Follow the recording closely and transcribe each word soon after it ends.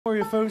For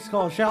you folks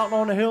called Shouting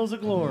on the Hills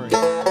of Glory.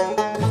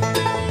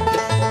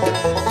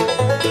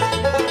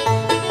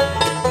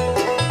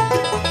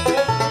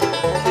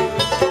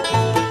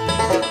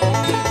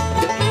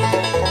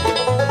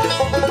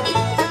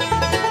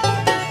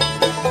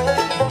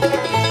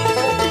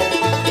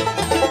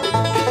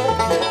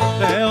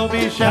 They'll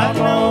be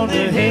shouting on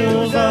the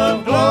hills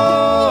of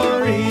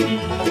glory,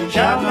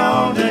 shouting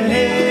on the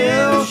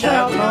hills,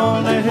 shouting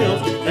on the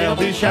hills. They'll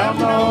be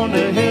shouting on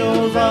the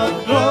hills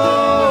of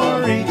glory.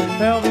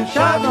 They'll be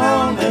shouting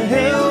on the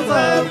hills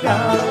of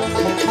God.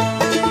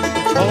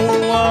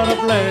 Oh, what a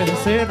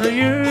blessed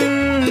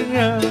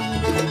reunion.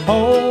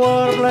 Oh,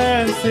 what a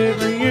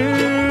blessed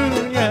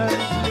reunion.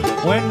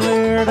 When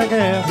we're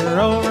together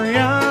over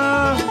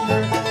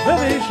yonder,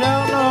 they'll be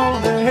shouting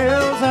on the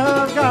hills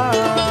of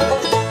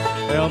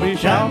God. They'll be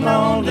shouting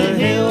on the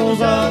hills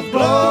of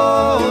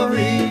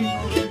glory,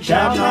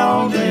 shouting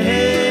on the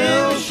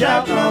hills,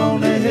 shouting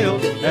on the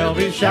hills. They'll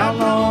be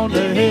shouting on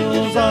the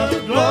hills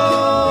of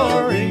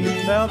glory.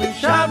 They'll be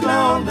shouting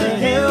on the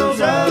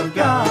hills of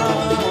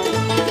God.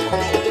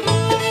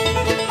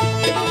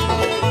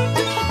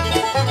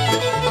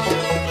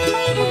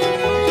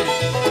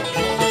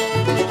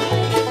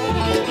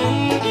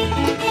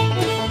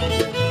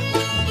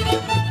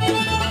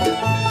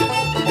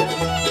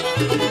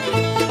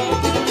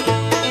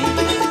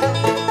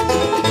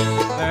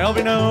 There'll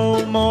be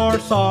no more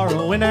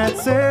sorrow in that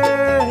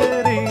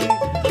city,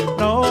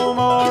 no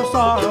more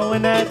sorrow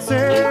in that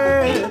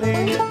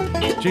city.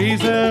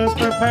 Jesus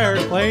prepared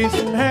a place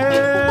in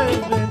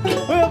heaven.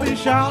 We'll be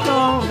shouting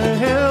on the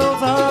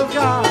hills of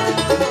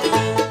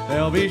God.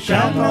 They'll be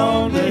shouting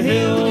on the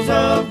hills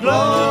of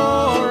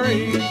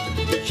glory,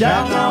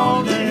 shouting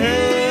on the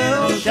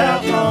hills,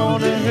 shouting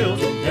on the hills.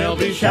 They'll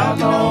be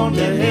shouting on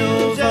the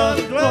hills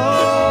of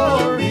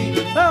glory.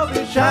 They'll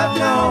be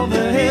shouting on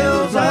the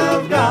hills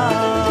of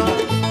God.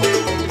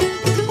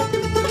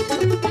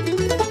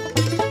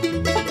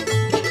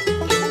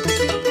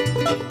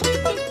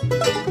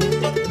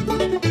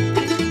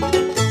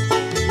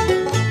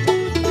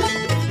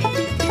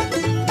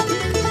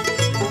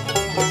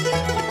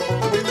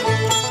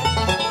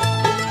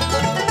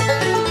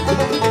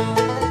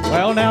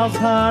 Well, now's the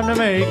time to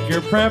make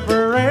your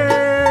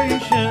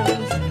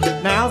preparations.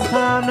 Now's the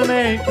time to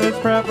make those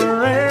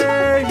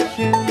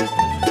preparations.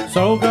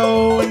 So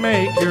go and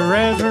make your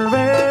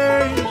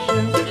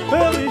reservations.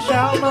 We'll be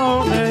shouting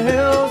on the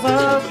hills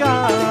of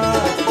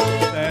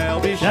God. They'll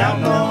be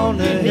shouting on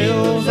the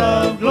hills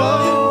of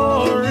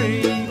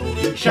glory,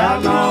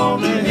 shouting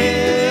on the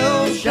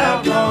hills,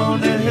 shouting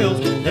on the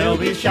hills. They'll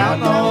be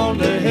shouting on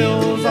the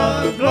hills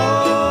of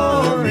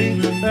glory.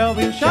 They'll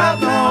be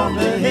shouting on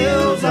the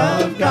hills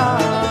of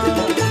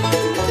God.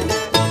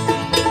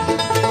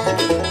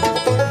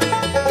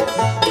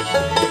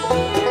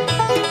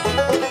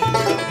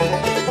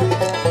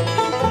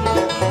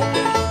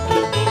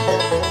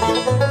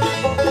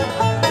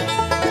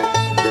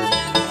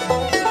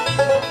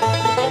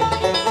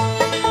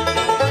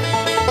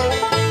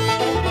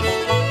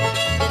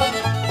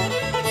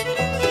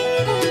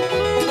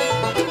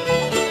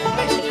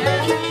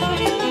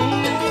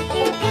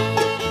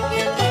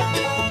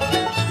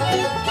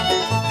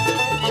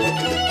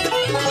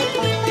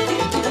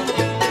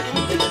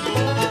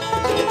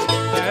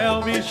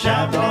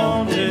 Shouting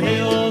on the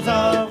hills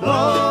of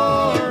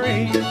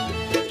glory,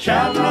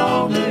 shouting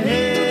on the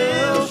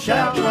hills,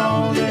 shouting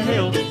on the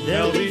hills.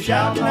 They'll be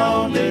shouting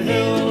on the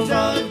hills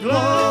of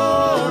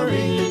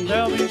glory.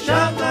 They'll be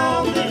shouting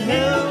on the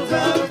hills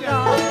of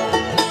God.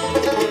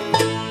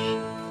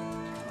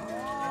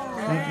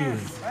 Thank you.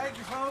 Thank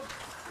you, folks.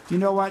 You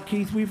know what,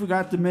 Keith? We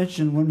forgot to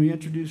mention when we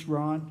introduced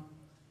Ron.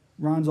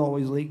 Ron's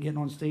always late getting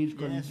on stage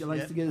because Yes, he likes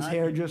yep, to get his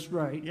hair just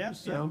right. Yep,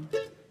 So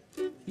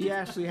he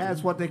actually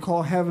has what they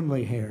call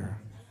heavenly hair.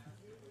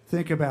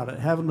 Think about it,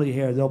 heavenly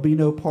hair. There'll be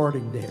no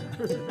parting there.